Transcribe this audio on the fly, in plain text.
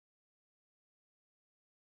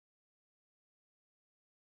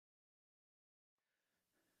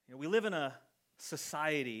We live in a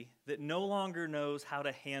society that no longer knows how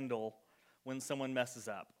to handle when someone messes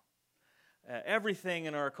up. Everything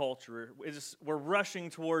in our culture we're rushing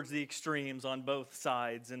towards the extremes on both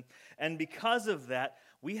sides, and because of that,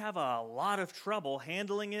 we have a lot of trouble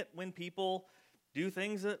handling it when people do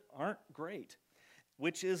things that aren't great,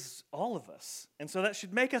 which is all of us. And so that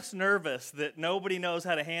should make us nervous that nobody knows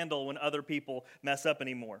how to handle when other people mess up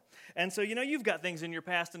anymore. And so, you've got things in your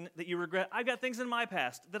past that you regret. I've got things in my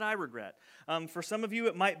past that I regret. For some of you,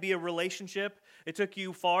 it might be a relationship. It took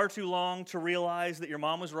you far too long to realize that your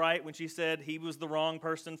mom was right when she said he was the wrong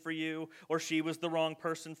person for you, or she was the wrong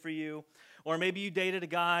person for you. Or maybe you dated a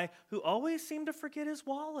guy who always seemed to forget his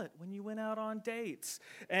wallet when you went out on dates.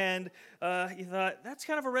 And you thought, that's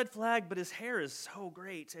kind of a red flag, but his hair is so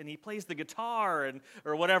great. And he plays the guitar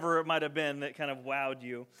or whatever it might have been that kind of wowed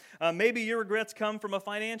you. Maybe your regrets come from a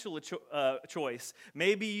financial choice.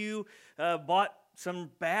 Maybe you bought some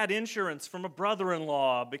bad insurance from a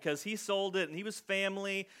brother-in-law because he sold it and he was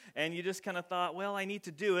family. And you just kind of thought, well, I need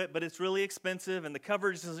to do it, but it's really expensive and the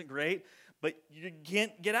coverage isn't great. But you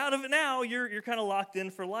can't get out of it now. You're kind of locked in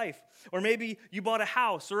for life. Or maybe you bought a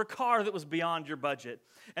house or a car that was beyond your budget.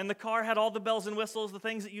 And the car had all the bells and whistles, the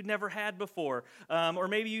things that you'd never had before. Or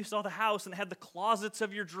maybe you saw the house and it had the closets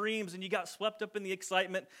of your dreams and you got swept up in the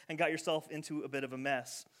excitement and got yourself into a bit of a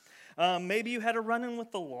mess. Maybe you had a run-in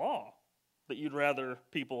with the law that you'd rather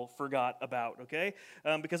people forgot about, okay?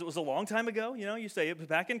 Because it was a long time ago, you say it was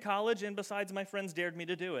back in college, and besides, my friends dared me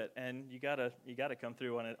to do it, and you gotta come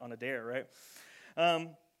through on a dare, right?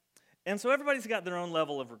 And so everybody's got their own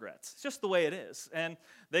level of regrets. It's just the way it is, and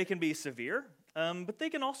they can be severe, but they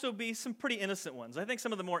can also be some pretty innocent ones. I think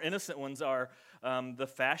some of the more innocent ones are the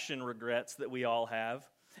fashion regrets that we all have.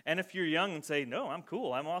 And if you're young and say, no, I'm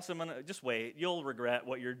cool, I'm awesome, just wait. You'll regret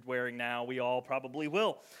what you're wearing now. We all probably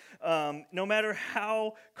will. No matter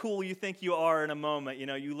how cool you think you are in a moment,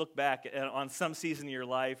 you look back on some season of your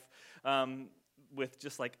life with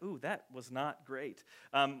just like, ooh, that was not great.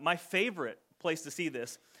 My favorite place to see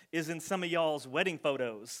this is in some of y'all's wedding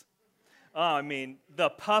photos. Oh, the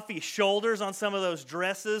puffy shoulders on some of those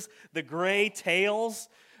dresses, the gray tails.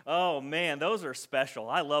 Oh, man, those are special.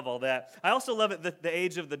 I love all that. I also love it the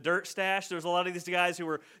age of the dirt stash. There's a lot of these guys who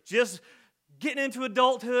were just getting into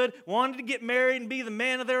adulthood, wanted to get married and be the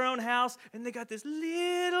man of their own house, and they got this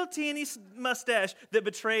little teeny mustache that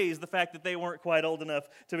betrays the fact that they weren't quite old enough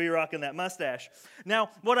to be rocking that mustache. Now,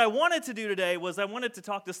 what I wanted to do today was I wanted to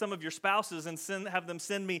talk to some of your spouses and have them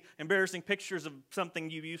send me embarrassing pictures of something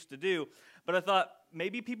you used to do, but I thought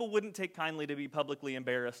maybe people wouldn't take kindly to be publicly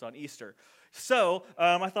embarrassed on Easter. So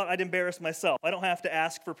I thought I'd embarrass myself. I don't have to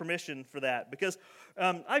ask for permission for that because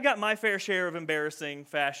I've got my fair share of embarrassing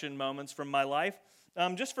fashion moments from my life.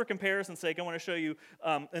 Just for comparison's sake, I want to show you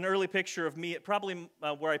an early picture of me, probably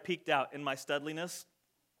where I peaked out in my studliness.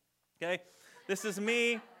 Okay, this is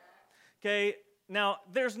me. Okay, now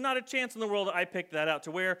there's not a chance in the world that I picked that out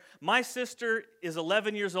to wear. My sister is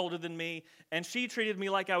 11 years older than me, and she treated me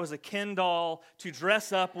like I was a Ken doll to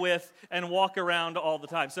dress up with and walk around all the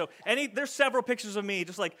time. So there's several pictures of me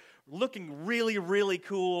just like looking really, really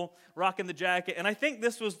cool, rocking the jacket. And I think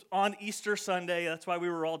this was on Easter Sunday. That's why we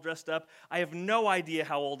were all dressed up. I have no idea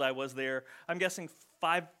how old I was there. I'm guessing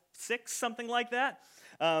 5, 6, something like that.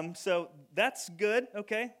 So that's good,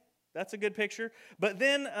 okay? That's a good picture. But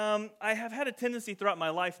then I have had a tendency throughout my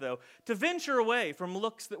life, though, to venture away from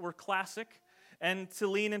looks that were classic and to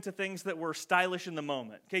lean into things that were stylish in the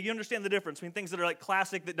moment. Okay, you understand the difference between things that are like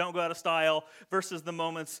classic that don't go out of style versus the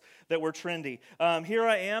moments that were trendy. Here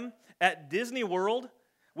I am at Disney World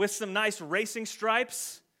with some nice racing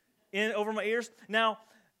stripes over my ears. Now,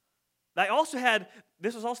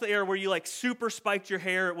 this was also the era where you like super spiked your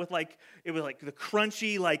hair with it was like the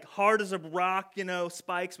crunchy, like hard as a rock,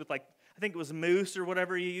 spikes with like, I think it was mousse or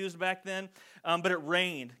whatever you used back then. But it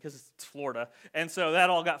rained because it's Florida. And so that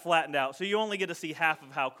all got flattened out. So you only get to see half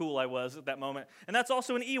of how cool I was at that moment. And that's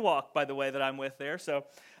also an Ewok, by the way, that I'm with there. So,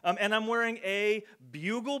 and I'm wearing a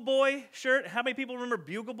Bugle Boy shirt. How many people remember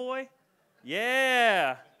Bugle Boy?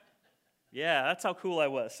 Yeah. Yeah, that's how cool I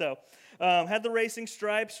was. So, had the racing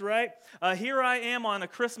stripes, right? Here I am on a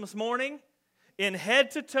Christmas morning in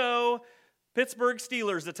head-to-toe Pittsburgh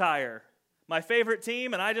Steelers attire. My favorite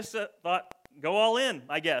team, and I just thought, go all in,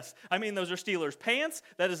 I guess. Those are Steelers pants.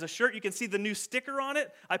 That is a shirt. You can see the new sticker on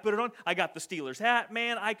it. I put it on. I got the Steelers hat.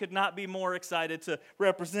 Man, I could not be more excited to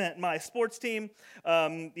represent my sports team,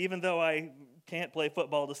 even though I can't play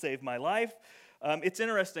football to save my life. It's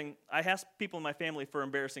interesting. I asked people in my family for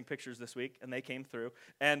embarrassing pictures this week, and they came through.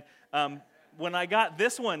 And when I got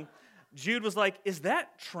this one, Jude was like, is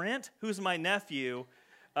that Trent, who's my nephew?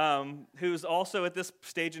 who's also at this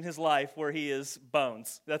stage in his life where he is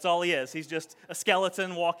bones. That's all he is. He's just a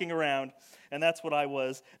skeleton walking around, and that's what I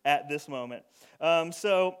was at this moment.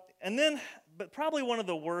 But probably one of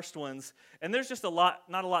the worst ones, and there's just not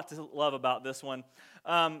a lot to love about this one.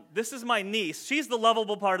 This is my niece. She's the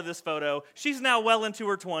lovable part of this photo. She's now well into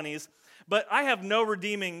her 20s, but I have no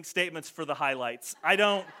redeeming statements for the highlights. I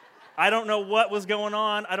don't know what was going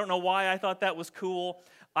on. I don't know why I thought that was cool.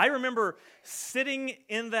 I remember sitting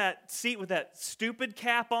in that seat with that stupid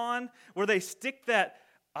cap on where they stick that,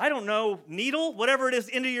 I don't know, needle, whatever it is,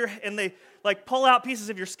 into your, and they like pull out pieces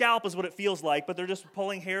of your scalp is what it feels like, but they're just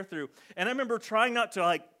pulling hair through. And I remember trying not to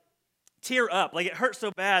like tear up. Like it hurt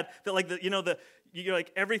so bad that like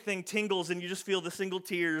like everything tingles and you just feel the single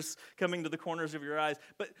tears coming to the corners of your eyes.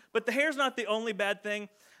 But the hair's not the only bad thing.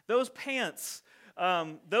 Those pants,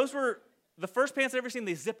 those were the first pants I'd ever seen,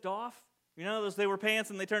 they zipped off. You know, they were pants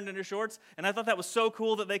and they turned into shorts. And I thought that was so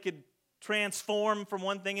cool that they could transform from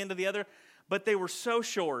one thing into the other. But they were so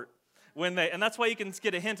short and that's why you can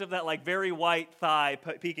get a hint of that like very white thigh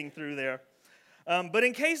peeking through there. But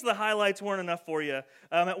in case the highlights weren't enough for you,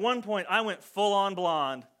 at one point I went full on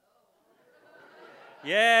blonde.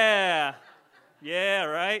 Yeah,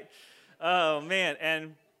 right? Oh man,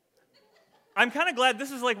 and I'm kind of glad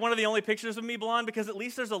this is like one of the only pictures of me blonde because at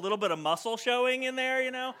least there's a little bit of muscle showing in there,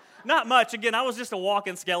 you know? Not much. Again, I was just a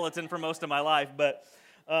walking skeleton for most of my life, but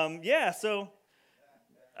so,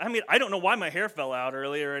 I mean, I don't know why my hair fell out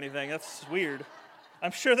earlier or anything. That's weird.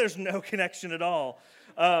 I'm sure there's no connection at all,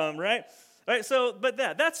 right? Right, so, but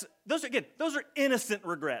those are innocent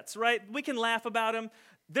regrets, right? We can laugh about them.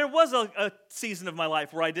 There was a season of my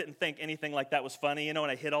life where I didn't think anything like that was funny, you know,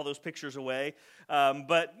 and I hid all those pictures away.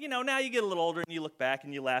 But, you know, now you get a little older and you look back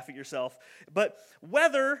and you laugh at yourself. But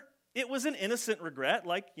whether it was an innocent regret,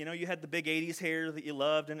 like, you know, you had the big 80s hair that you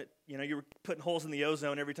loved and, you were putting holes in the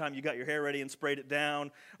ozone every time you got your hair ready and sprayed it down,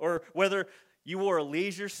 or whether you wore a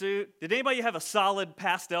leisure suit. Did anybody have a solid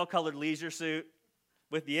pastel-colored leisure suit?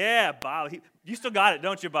 Bob. You still got it,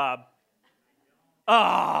 don't you, Bob?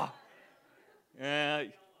 Ah. Yeah.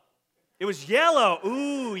 It was yellow.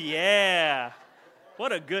 Ooh, yeah.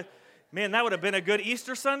 What a good, man, that would have been a good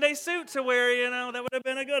Easter Sunday suit to wear, that would have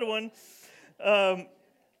been a good one.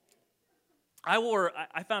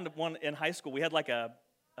 I found one in high school. We had like a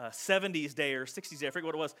 70s day or 60s day, I forget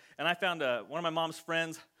what it was, and I found one of my mom's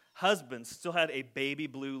friends' husbands still had a baby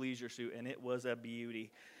blue leisure suit, and it was a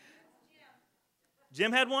beauty.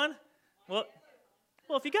 Jim had one? Well,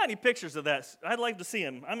 if you got any pictures of that, I'd like to see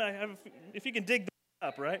them. If you can dig them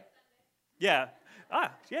up, right? Yeah.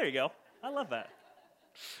 There you go. I love that.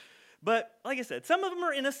 But like I said, some of them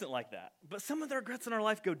are innocent like that. But some of the regrets in our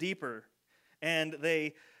life go deeper, and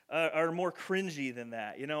they are more cringy than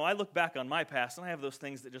that. You know, I look back on my past, and I have those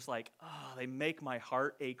things that just they make my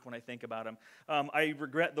heart ache when I think about them. I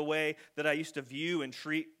regret the way that I used to view and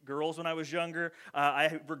treat girls when I was younger.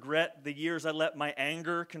 I regret the years I let my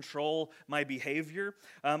anger control my behavior.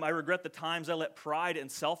 I regret the times I let pride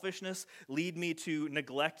and selfishness lead me to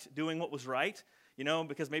neglect doing what was right. You know,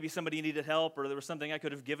 because maybe somebody needed help or there was something I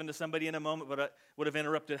could have given to somebody in a moment, but it would have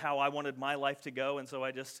interrupted how I wanted my life to go, and so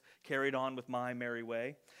I just carried on with my merry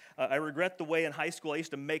way. I regret the way in high school I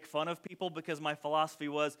used to make fun of people because my philosophy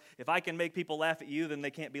was, if I can make people laugh at you, then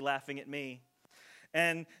they can't be laughing at me.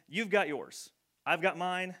 And you've got yours. I've got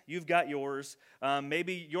mine. You've got yours.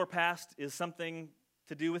 Maybe your past is something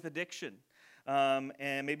to do with addiction.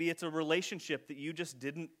 And maybe it's a relationship that you just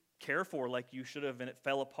didn't care for like you should have, and it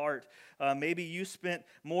fell apart. Maybe you spent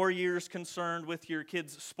more years concerned with your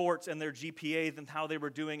kids' sports and their GPA than how they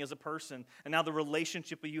were doing as a person. And now the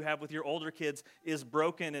relationship that you have with your older kids is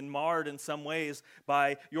broken and marred in some ways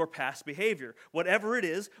by your past behavior. Whatever it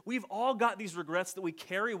is, we've all got these regrets that we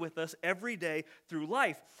carry with us every day through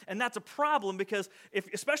life. And that's a problem because,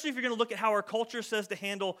 especially if you're going to look at how our culture says to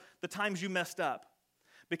handle the times you messed up.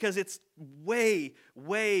 Because it's way,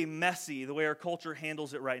 way messy the way our culture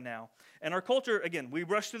handles it right now. And our culture, again, we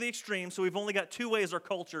rush to the extreme, so we've only got two ways our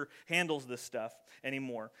culture handles this stuff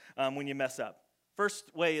anymore when you mess up.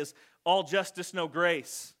 First way is all justice, no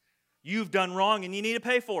grace. You've done wrong and you need to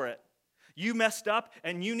pay for it. You messed up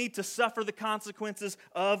and you need to suffer the consequences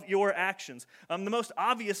of your actions. The most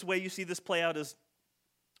obvious way you see this play out is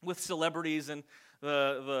with celebrities and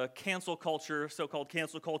the cancel culture, so-called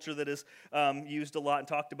cancel culture that is used a lot and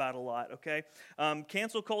talked about a lot, okay?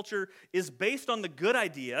 Cancel culture is based on the good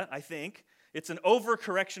idea, I think. It's an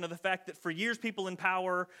overcorrection of the fact that for years people in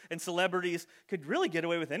power and celebrities could really get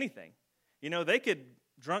away with anything. You know, they could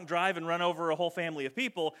drunk drive and run over a whole family of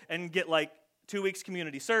people and get 2 weeks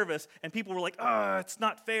community service, and people were like, oh, it's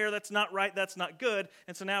not fair, that's not right, that's not good.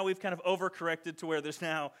 And so now we've kind of overcorrected to where there's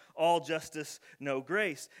now all justice, no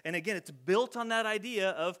grace. And again, it's built on that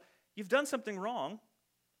idea of you've done something wrong,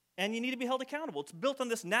 and you need to be held accountable. It's built on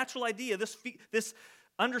this natural idea, this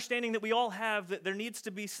understanding that we all have that there needs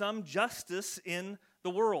to be some justice in the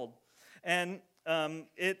world. And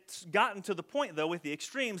it's gotten to the point, though, with the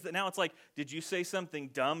extremes that now it's like, did you say something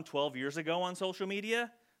dumb 12 years ago on social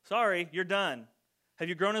media? Sorry, you're done. Have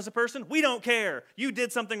you grown as a person? We don't care. You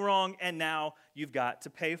did something wrong, and now you've got to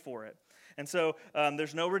pay for it. And so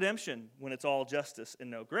there's no redemption when it's all justice and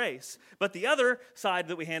no grace. But the other side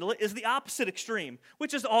that we handle it is the opposite extreme,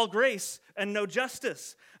 which is all grace and no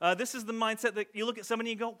justice. This is the mindset that you look at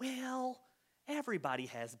somebody and you go, well, everybody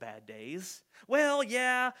has bad days. Well,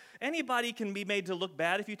 yeah, anybody can be made to look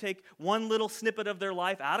bad if you take one little snippet of their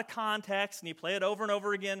life out of context and you play it over and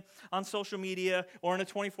over again on social media or in a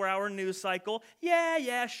 24-hour news cycle.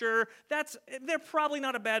 Yeah, sure, they're probably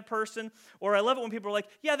not a bad person. Or I love it when people are like,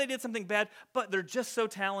 yeah, they did something bad, but they're just so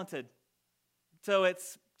talented. So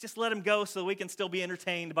it's just let them go so we can still be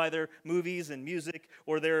entertained by their movies and music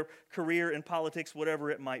or their career in politics, whatever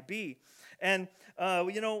it might be. And,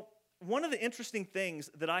 one of the interesting things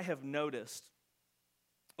that I have noticed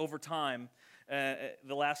over time,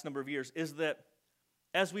 the last number of years, is that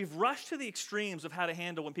as we've rushed to the extremes of how to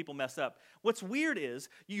handle when people mess up, what's weird is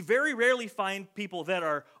you very rarely find people that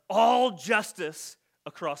are all justice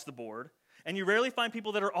across the board, and you rarely find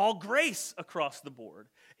people that are all grace across the board.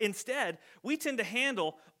 Instead, we tend to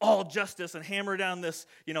handle all justice and hammer down this,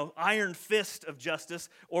 iron fist of justice,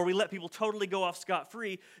 or we let people totally go off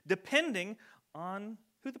scot-free, depending on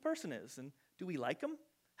who the person is. And do we like them?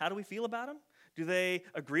 How do we feel about them? Do they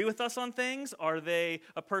agree with us on things? Are they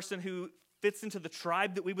a person who fits into the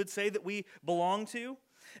tribe that we would say that we belong to?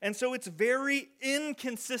 And so it's very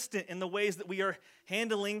inconsistent in the ways that we are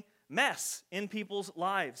handling mess in people's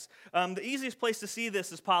lives. The easiest place to see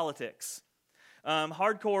this is politics.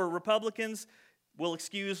 Hardcore Republicans will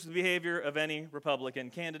excuse the behavior of any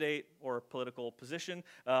Republican candidate or political position.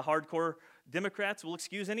 Hardcore Democrats will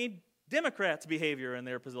excuse any Democrats' behavior in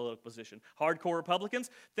their political position. Hardcore Republicans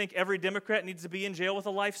think every Democrat needs to be in jail with a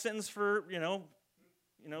life sentence for,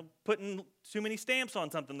 putting too many stamps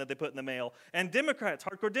on something that they put in the mail. And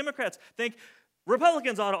hardcore Democrats, think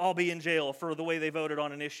Republicans ought to all be in jail for the way they voted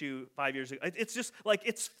on an issue 5 years ago. It's just like,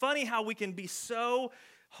 it's funny how we can be so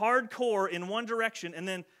hardcore in one direction, and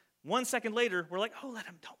then 1 second later, we're like, oh,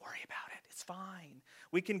 don't worry about it. It's fine.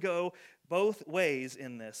 We can go both ways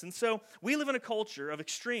in this. And so we live in a culture of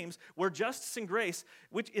extremes where justice and grace,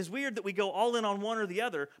 which is weird that we go all in on one or the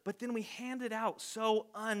other, but then we hand it out so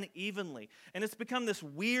unevenly. And it's become this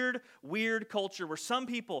weird culture where some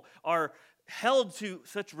people are held to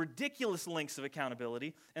such ridiculous lengths of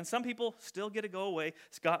accountability, and some people still get to go away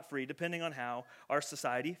scot-free depending on how our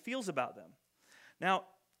society feels about them. Now,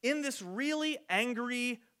 in this really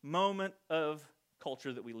angry moment of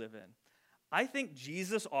culture that we live in, I think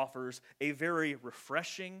Jesus offers a very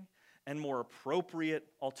refreshing and more appropriate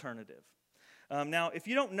alternative. Now, if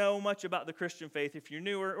you don't know much about the Christian faith, if you're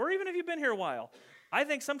newer, or even if you've been here a while, I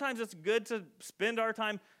think sometimes it's good to spend our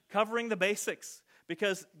time covering the basics,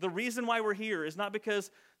 because the reason why we're here is not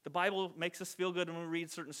because the Bible makes us feel good when we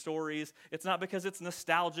read certain stories. It's not because it's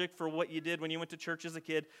nostalgic for what you did when you went to church as a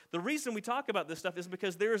kid. The reason we talk about this stuff is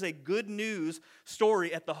because there is a good news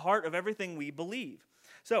story at the heart of everything we believe.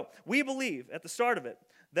 So, we believe at the start of it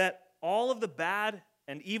that all of the bad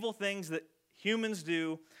and evil things that humans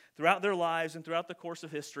do throughout their lives and throughout the course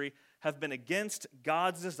of history have been against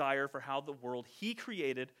God's desire for how the world He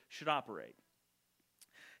created should operate.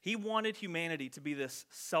 He wanted humanity to be this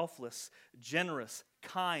selfless, generous,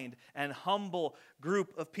 kind, and humble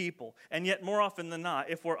group of people. And yet, more often than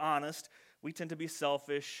not, if we're honest, we tend to be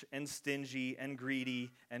selfish and stingy and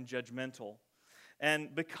greedy and judgmental.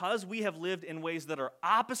 And because we have lived in ways that are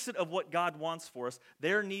opposite of what God wants for us,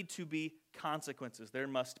 there need to be consequences. There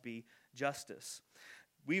must be justice.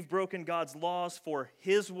 We've broken God's laws for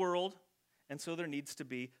His world, and so there needs to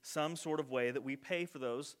be some sort of way that we pay for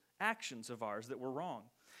those actions of ours that were wrong.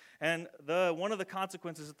 And one of the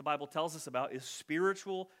consequences that the Bible tells us about is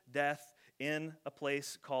spiritual death in a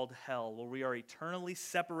place called hell, where we are eternally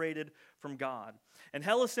separated from God. And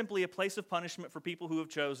hell is simply a place of punishment for people who have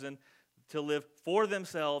chosen to live for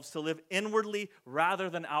themselves, to live inwardly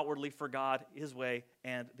rather than outwardly for God, His way,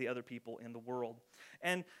 and the other people in the world.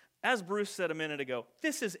 And as Bruce said a minute ago,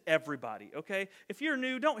 this is everybody, okay? If you're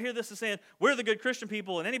new, don't hear this as saying, we're the good Christian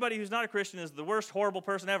people, and anybody who's not a Christian is the worst, horrible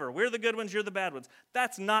person ever. We're the good ones, you're the bad ones.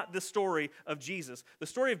 That's not the story of Jesus. The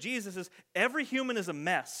story of Jesus is every human is a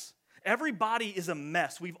mess, Everybody is a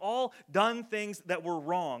mess. We've all done things that were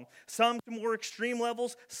wrong. Some to more extreme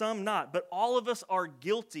levels, some not. But all of us are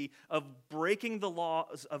guilty of breaking the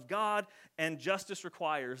laws of God, and justice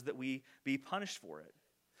requires that we be punished for it.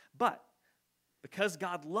 But because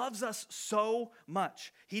God loves us so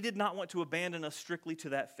much, he did not want to abandon us strictly to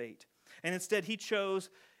that fate. And instead, he chose,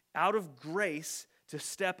 out of grace, to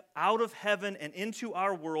step out of heaven and into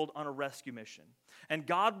our world on a rescue mission. And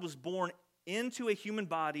God was born into a human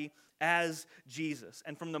body as Jesus.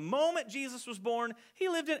 And from the moment Jesus was born, he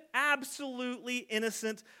lived an absolutely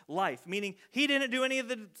innocent life, meaning he didn't do any of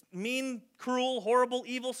the mean, cruel, horrible,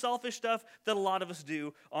 evil, selfish stuff that a lot of us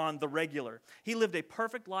do on the regular. He lived a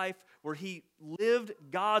perfect life where he lived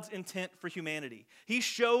God's intent for humanity. He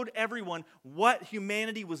showed everyone what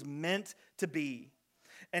humanity was meant to be.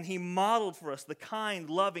 And he modeled for us the kind,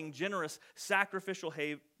 loving, generous, sacrificial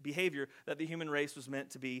behavior that the human race was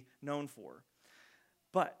meant to be known for.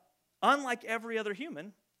 But unlike every other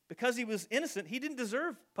human, because he was innocent, he didn't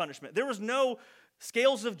deserve punishment. There was no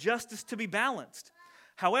scales of justice to be balanced.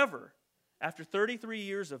 However, after 33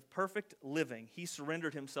 years of perfect living, he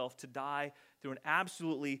surrendered himself to die through an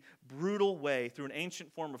absolutely brutal way, through an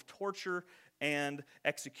ancient form of torture and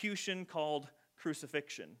execution called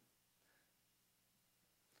crucifixion.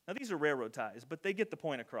 Now, these are railroad ties, but they get the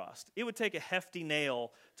point across. It would take a hefty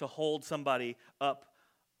nail to hold somebody up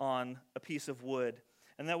on a piece of wood,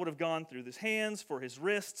 and that would have gone through his hands, for his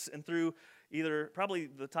wrists, and through probably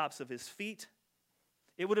the tops of his feet.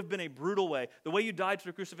 It would have been a brutal way. The way you died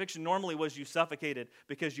through crucifixion normally was you suffocated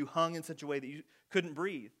because you hung in such a way that you couldn't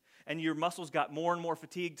breathe, and your muscles got more and more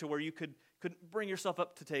fatigued to where you couldn't bring yourself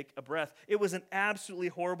up to take a breath. It was an absolutely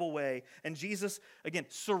horrible way. And Jesus, again,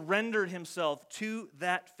 surrendered himself to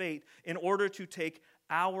that fate in order to take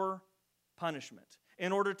our punishment,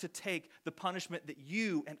 in order to take the punishment that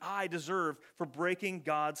you and I deserve for breaking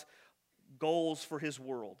God's goals for his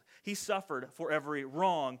world. He suffered for every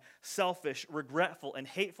wrong, selfish, regretful, and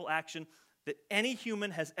hateful action that any human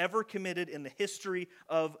has ever committed in the history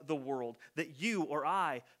of the world, that you or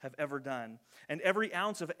I have ever done. And every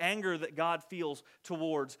ounce of anger that God feels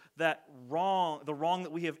towards the wrong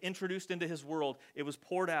that we have introduced into his world, it was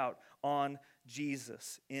poured out on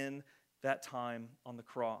Jesus in that time on the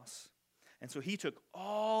cross. And so he took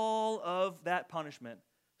all of that punishment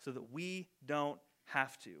so that we don't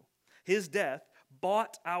have to. His death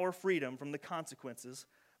bought our freedom from the consequences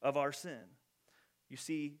of our sin. You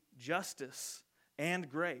see justice and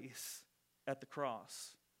grace at the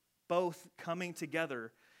cross, both coming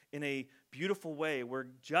together in a beautiful way where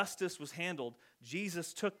justice was handled.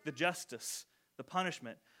 Jesus took the justice, the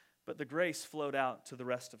punishment, but the grace flowed out to the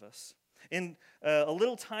rest of us. In a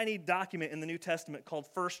little tiny document in the New Testament called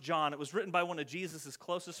 1 John, it was written by one of Jesus'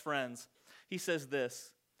 closest friends. He says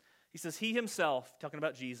this. He says, he himself, talking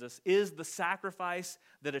about Jesus, is the sacrifice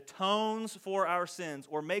that atones for our sins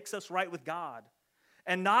or makes us right with God.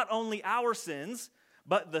 And not only our sins,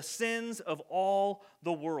 but the sins of all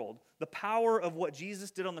the world. The power of what Jesus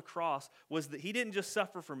did on the cross was that he didn't just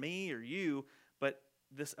suffer for me or you, but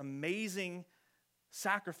this amazing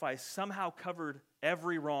sacrifice somehow covered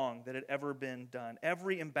every wrong that had ever been done,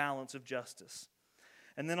 every imbalance of justice.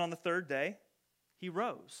 And then on the third day, he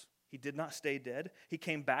rose. He did not stay dead. He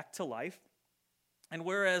came back to life. And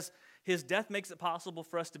whereas his death makes it possible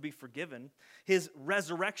for us to be forgiven, his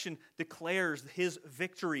resurrection declares his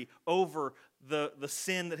victory over the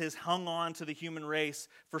sin that has hung on to the human race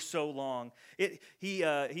for so long.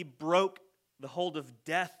 He broke the hold of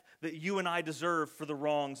death that you and I deserve for the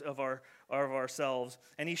wrongs of ourselves.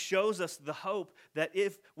 And he shows us the hope that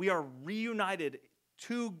if we are reunited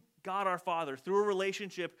to God our Father through a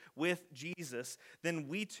relationship with Jesus, then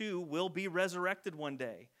we too will be resurrected one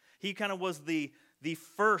day. He kind of was the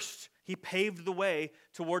first. He paved the way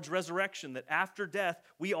towards resurrection, that after death,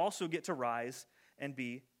 we also get to rise and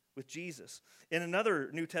be with Jesus. In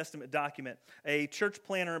another New Testament document, a church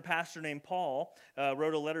planner and pastor named Paul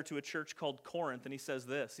wrote a letter to a church called Corinth, and he says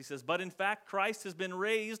this. He says, "But in fact, Christ has been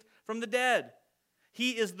raised from the dead.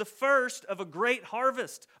 He is the first of a great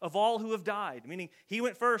harvest of all who have died," meaning he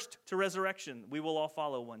went first to resurrection. We will all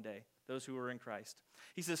follow one day, those who are in Christ.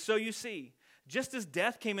 He says, "So you see, just as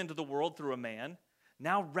death came into the world through a man,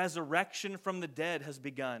 now resurrection from the dead has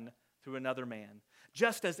begun through another man.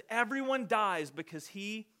 Just as everyone dies because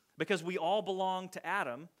we all belong to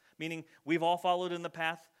Adam," meaning we've all followed in the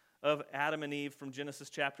path of Adam and Eve from Genesis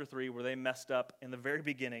chapter 3, where they messed up in the very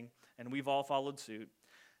beginning, and we've all followed suit.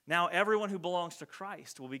 Now everyone who belongs to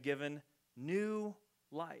Christ will be given new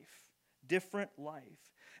life, different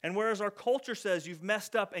life. And whereas our culture says you've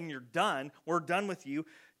messed up and you're done, we're done with you,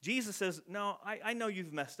 Jesus says, no, I know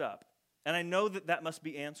you've messed up, And I know that that must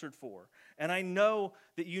be answered for. And I know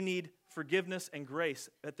that you need forgiveness and grace,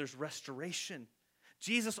 that there's restoration.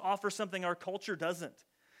 Jesus offers something our culture doesn't.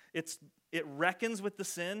 It reckons with the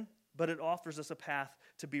sin, but it offers us a path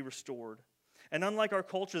to be restored. And unlike our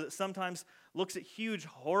culture that sometimes looks at huge,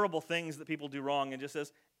 horrible things that people do wrong and just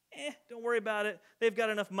says, don't worry about it. They've got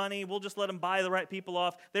enough money. We'll just let them buy the right people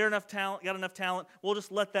off. They're got enough talent. We'll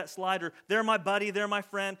just let that slide. Or they're my buddy. They're my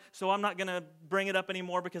friend. So I'm not going to bring it up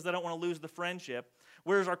anymore because I don't want to lose the friendship.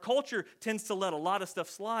 Whereas our culture tends to let a lot of stuff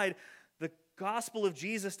slide. The gospel of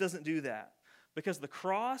Jesus doesn't do that. Because the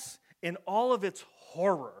cross, in all of its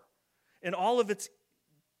horror, in all of its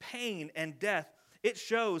pain and death, it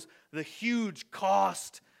shows the huge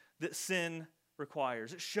cost that sin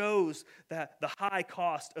requires. It shows that the high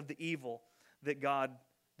cost of the evil that God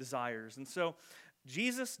desires. And so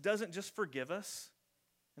Jesus doesn't just forgive us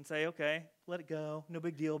and say, okay, let it go. No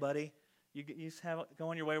big deal, buddy. You just go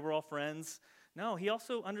on your way. We're all friends. No, he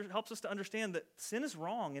also helps us to understand that sin is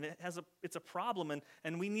wrong and it's a problem,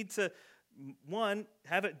 and we need to, one,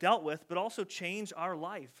 have it dealt with, but also change our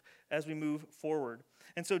life as we move forward.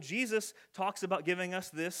 And so Jesus talks about giving us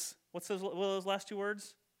this, what are those last two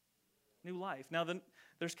words? New life. Now,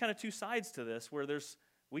 there's kind of two sides to this, where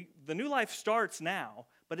the new life starts now,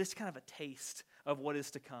 but it's kind of a taste of what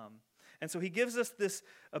is to come. And so he gives us this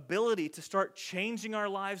ability to start changing our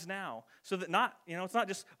lives now, so that it's not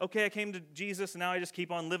just, okay, I came to Jesus and now I just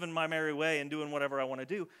keep on living my merry way and doing whatever I want to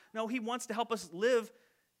do. No, he wants to help us live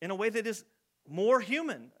in a way that is more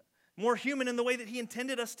human in the way that he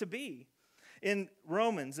intended us to be. In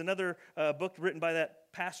Romans, another book written by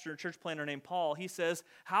that pastor and church planner named Paul, he says,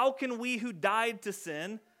 how can we who died to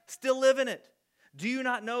sin still live in it? Do you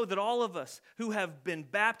not know that all of us who have been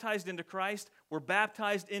baptized into Christ were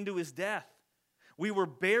baptized into his death? We were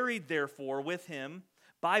buried, therefore, with him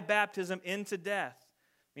by baptism into death,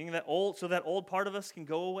 meaning that old part of us can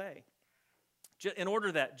go away. In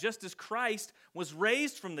order that, just as Christ was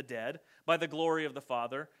raised from the dead by the glory of the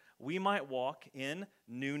Father, we might walk in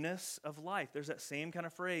newness of life. There's that same kind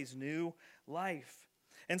of phrase, new life.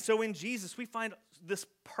 And so in Jesus, we find this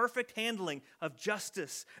perfect handling of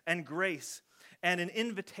justice and grace and an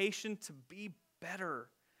invitation to be better.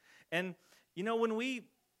 And, when we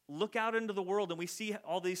look out into the world and we see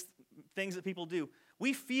all these things that people do,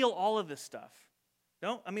 we feel all of this stuff.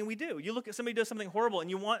 We do. You look at somebody who does something horrible and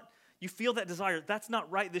you feel that desire. That's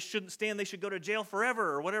not right. This shouldn't stand. They should go to jail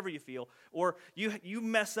forever, or whatever you feel. Or you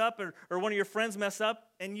mess up, or one of your friends mess up,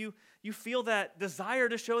 and you feel that desire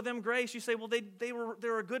to show them grace. You say, well,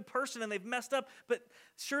 they're a good person and they've messed up, but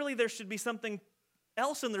surely there should be something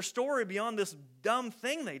else in their story beyond this dumb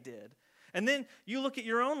thing they did. And then you look at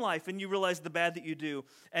your own life and you realize the bad that you do,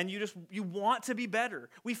 and you want to be better.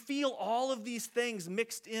 We feel all of these things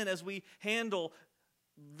mixed in as we handle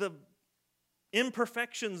the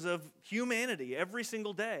imperfections of humanity every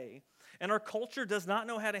single day. And our culture does not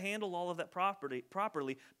know how to handle all of that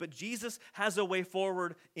properly, but Jesus has a way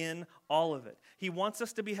forward in all of it. He wants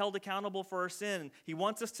us to be held accountable for our sin. He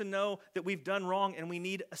wants us to know that we've done wrong and we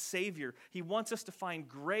need a Savior. He wants us to find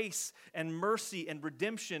grace and mercy and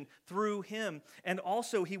redemption through him. And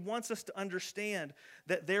also, he wants us to understand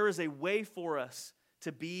that there is a way for us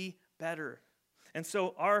to be better. And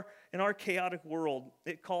so in our chaotic world,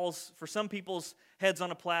 it calls for some people's heads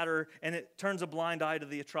on a platter, and it turns a blind eye to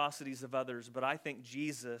the atrocities of others. But I think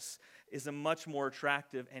Jesus is a much more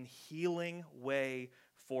attractive and healing way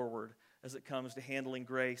forward as it comes to handling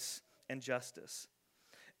grace and justice.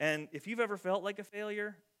 And if you've ever felt like a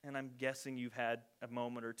failure, and I'm guessing you've had a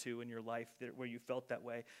moment or two in your life where you felt that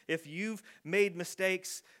way. If you've made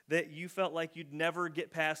mistakes that you felt like you'd never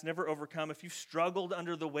get past, never overcome, if you've struggled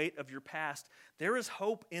under the weight of your past, there is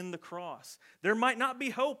hope in the cross. There might not be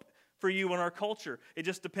hope for you in our culture. It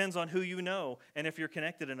just depends on who you know and if you're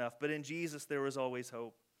connected enough. But in Jesus, there is always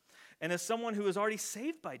hope. And as someone who is already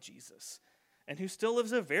saved by Jesus and who still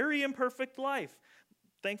lives a very imperfect life,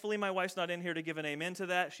 thankfully, my wife's not in here to give an amen to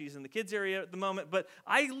that. She's in the kids area at the moment. But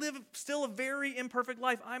I live still a very imperfect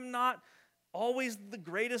life. I'm not always the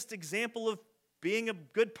greatest example of being a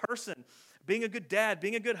good person, being a good dad,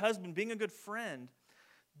 being a good husband, being a good friend.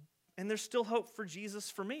 And there's still hope for Jesus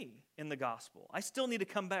for me in the gospel. I still need to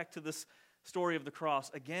come back to this story of the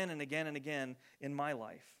cross again and again and again in my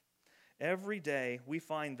life. Every day we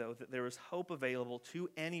find, though, that there is hope available to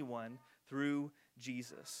anyone through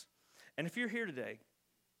Jesus. And if you're here today,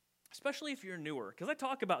 especially if you're newer, because I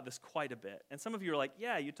talk about this quite a bit. And some of you are like,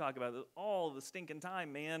 yeah, you talk about this all the stinking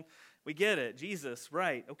time, man. We get it. Jesus,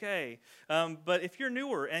 right, okay. But if you're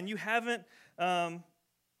newer and you haven't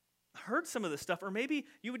heard some of this stuff, or maybe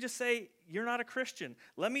you would just say, you're not a Christian.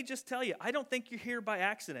 Let me just tell you, I don't think you're here by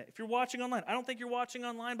accident. If you're watching online, I don't think you're watching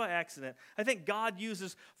online by accident. I think God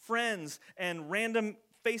uses friends and random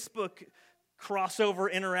Facebook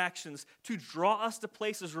crossover interactions to draw us to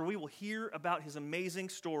places where we will hear about his amazing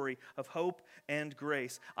story of hope and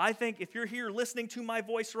grace. I think if you're here listening to my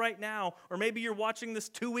voice right now, or maybe you're watching this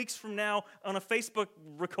 2 weeks from now on a Facebook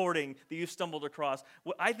recording that you stumbled across,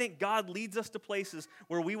 I think God leads us to places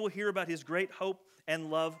where we will hear about his great hope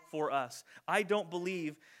and love for us. I don't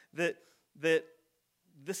believe that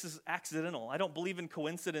this is accidental. I don't believe in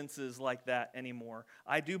coincidences like that anymore.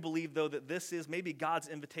 I do believe, though, that this is maybe God's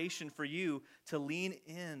invitation for you to lean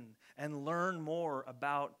in and learn more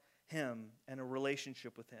about him and a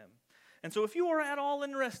relationship with him. And so if you are at all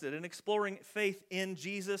interested in exploring faith in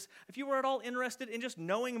Jesus, if you are at all interested in just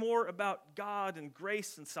knowing more about God and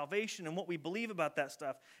grace and salvation and what we believe about that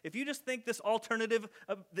stuff, if you just think this alternative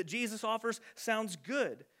that Jesus offers sounds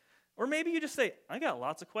good, or maybe you just say, I got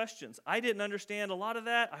lots of questions. I didn't understand a lot of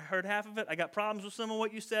that. I heard half of it. I got problems with some of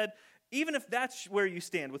what you said. Even if that's where you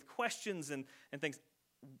stand with questions and things,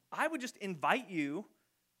 I would just invite you,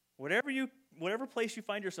 whatever place you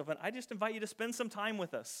find yourself in, I just invite you to spend some time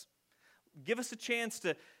with us. Give us a chance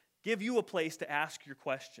to give you a place to ask your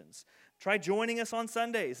questions. Try joining us on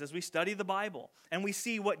Sundays as we study the Bible and we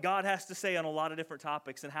see what God has to say on a lot of different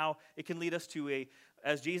topics and how it can lead us to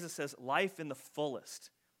as Jesus says, life in the fullest.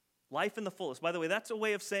 Life in the fullest. By the way, that's a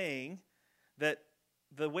way of saying that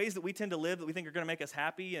the ways that we tend to live that we think are going to make us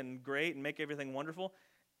happy and great and make everything wonderful,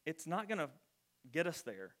 it's not going to get us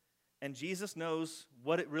there. And Jesus knows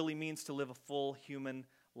what it really means to live a full human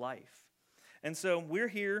life. And so we're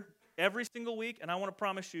here every single week, and I want to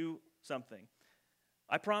promise you something.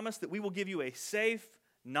 I promise that we will give you a safe,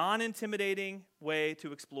 non-intimidating way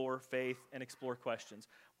to explore faith and explore questions.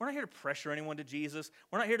 We're not here to pressure anyone to Jesus.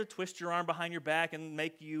 We're not here to twist your arm behind your back and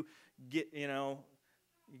make you give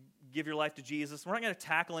your life to Jesus. We're not going to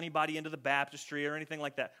tackle anybody into the baptistry or anything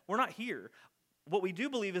like that. We're not here. What we do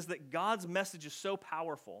believe is that God's message is so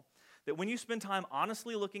powerful that when you spend time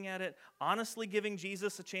honestly looking at it, honestly giving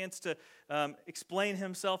Jesus a chance to explain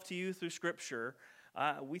himself to you through Scripture,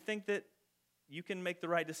 we think that you can make the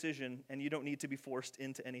right decision and you don't need to be forced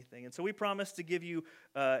into anything. And so we promise to give you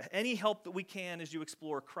any help that we can as you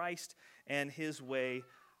explore Christ and his way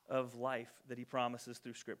of life that he promises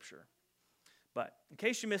through Scripture. But in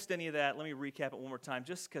case you missed any of that, let me recap it one more time,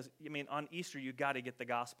 just because, on Easter, you got to get the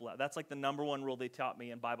gospel out. That's like the number one rule they taught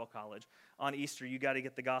me in Bible college. On Easter, you got to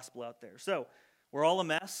get the gospel out there. So we're all a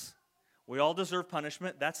mess. We all deserve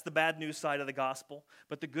punishment. That's the bad news side of the gospel.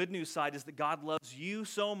 But the good news side is that God loves you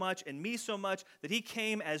so much and me so much that he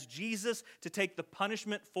came as Jesus to take the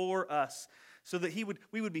punishment for us so that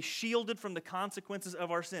we would be shielded from the consequences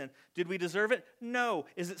of our sin. Did we deserve it? No.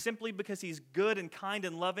 Is it simply because he's good and kind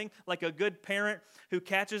and loving, like a good parent who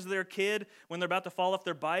catches their kid when they're about to fall off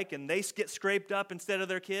their bike and they get scraped up instead of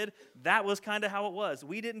their kid? That was kind of how it was.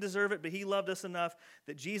 We didn't deserve it, but he loved us enough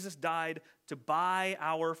that Jesus died to buy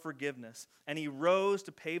our forgiveness. And he rose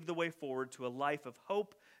to pave the way forward to a life of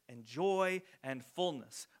hope and joy and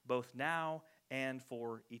fullness, both now and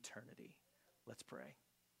for eternity. Let's pray.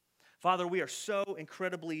 Father, we are so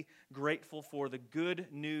incredibly grateful for the good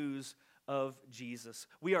news of Jesus.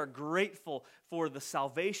 We are grateful for the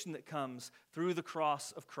salvation that comes through the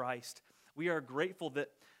cross of Christ. We are grateful that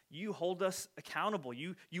you hold us accountable.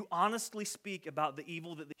 You honestly speak about the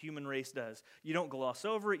evil that the human race does. You don't gloss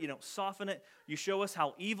over it. You don't soften it. You show us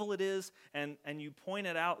how evil it is, and you point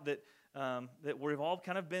it out that we've all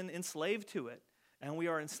kind of been enslaved to it. And we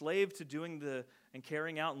are enslaved to doing and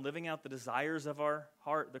carrying out and living out the desires of our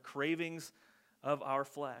heart, the cravings of our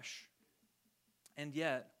flesh. And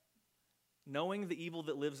yet, knowing the evil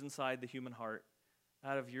that lives inside the human heart,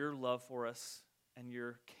 out of your love for us and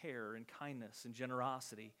your care and kindness and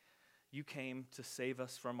generosity, you came to save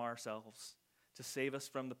us from ourselves, to save us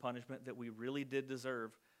from the punishment that we really did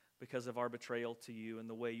deserve because of our betrayal to you and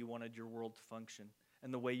the way you wanted your world to function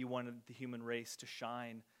and the way you wanted the human race to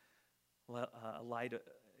shine a light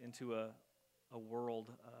into a world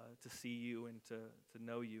to see you and to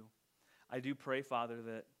know you. I do pray, Father,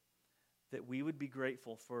 that we would be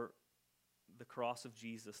grateful for the cross of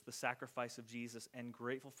Jesus, the sacrifice of Jesus, and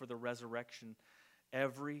grateful for the resurrection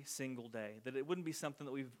every single day. That it wouldn't be something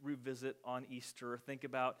that we revisit on Easter or think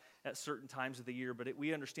about at certain times of the year, but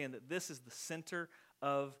we understand that this is the center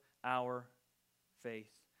of our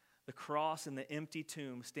faith. The cross and the empty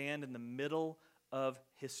tomb stand in the middle of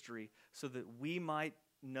history so that we might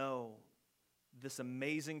know this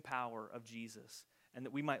amazing power of Jesus and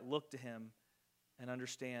that we might look to him and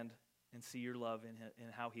understand and see your love in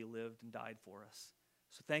how he lived and died for us.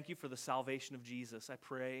 So thank you for the salvation of Jesus. I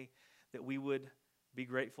pray that we would be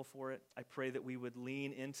grateful for it. I pray that we would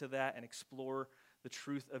lean into that and explore the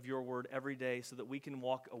truth of your word every day so that we can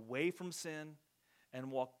walk away from sin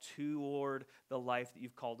and walk toward the life that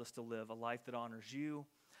you've called us to live, a life that honors you,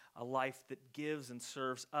 a life that gives and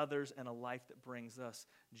serves others, and a life that brings us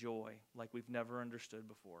joy like we've never understood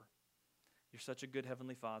before. You're such a good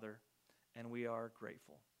Heavenly Father, and we are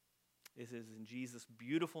grateful. It is in Jesus'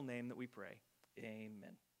 beautiful name that we pray.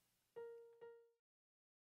 Amen.